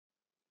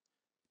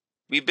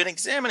We've been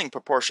examining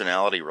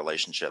proportionality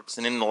relationships,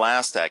 and in the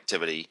last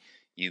activity,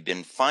 you've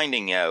been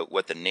finding out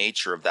what the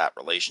nature of that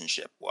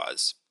relationship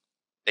was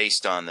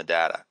based on the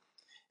data.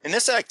 In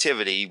this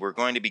activity, we're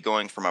going to be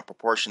going from a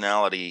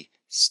proportionality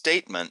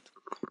statement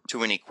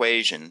to an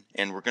equation,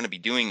 and we're going to be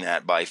doing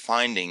that by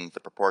finding the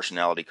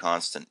proportionality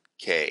constant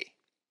K.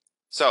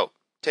 So,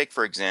 take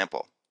for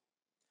example,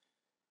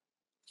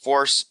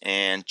 force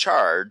and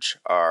charge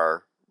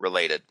are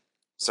related.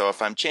 So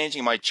if I'm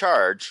changing my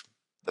charge,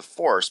 the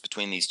force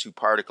between these two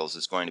particles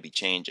is going to be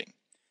changing.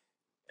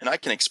 And I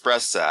can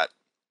express that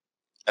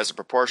as a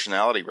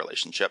proportionality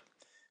relationship,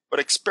 but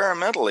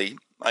experimentally,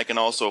 I can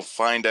also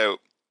find out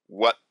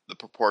what the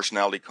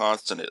proportionality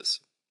constant is.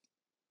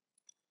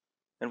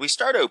 And we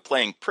start out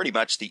playing pretty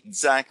much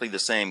exactly the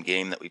same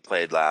game that we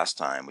played last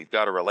time. We've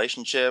got a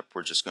relationship,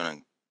 we're just going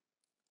to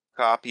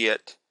copy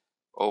it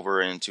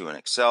over into an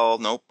Excel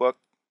notebook.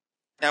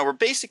 Now we're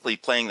basically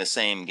playing the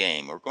same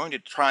game. We're going to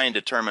try and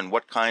determine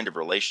what kind of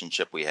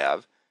relationship we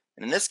have.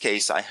 And in this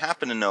case, I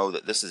happen to know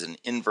that this is an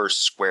inverse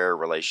square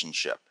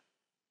relationship.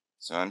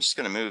 So I'm just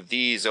going to move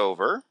these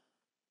over.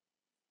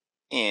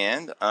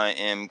 And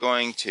I'm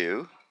going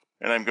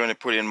to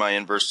put in my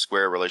inverse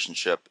square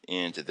relationship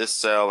into this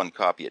cell and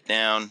copy it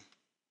down.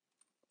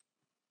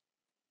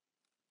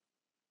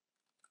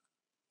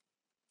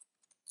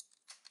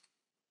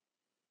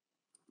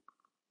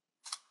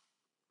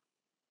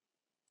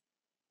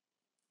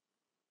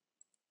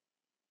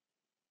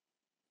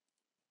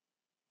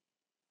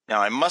 Now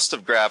I must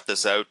have graphed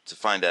this out to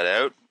find that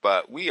out,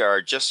 but we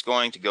are just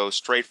going to go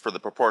straight for the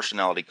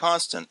proportionality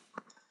constant,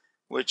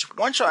 which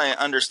once I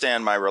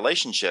understand my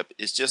relationship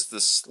is just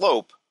the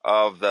slope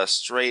of the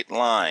straight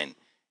line.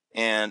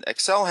 And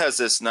Excel has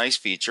this nice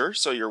feature,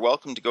 so you're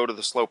welcome to go to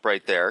the slope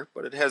right there,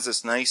 but it has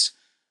this nice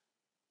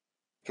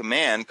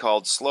command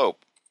called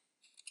slope.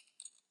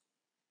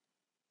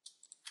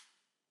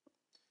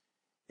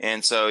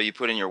 And so you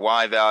put in your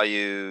y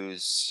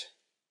values,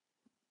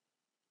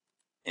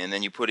 and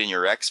then you put in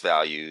your x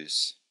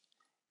values,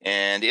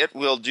 and it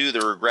will do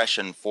the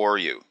regression for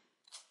you.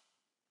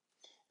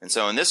 And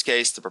so in this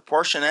case, the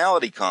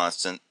proportionality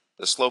constant,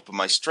 the slope of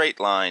my straight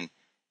line,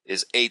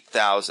 is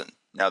 8,000.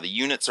 Now the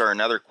units are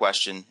another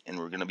question, and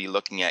we're going to be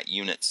looking at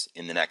units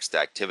in the next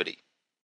activity.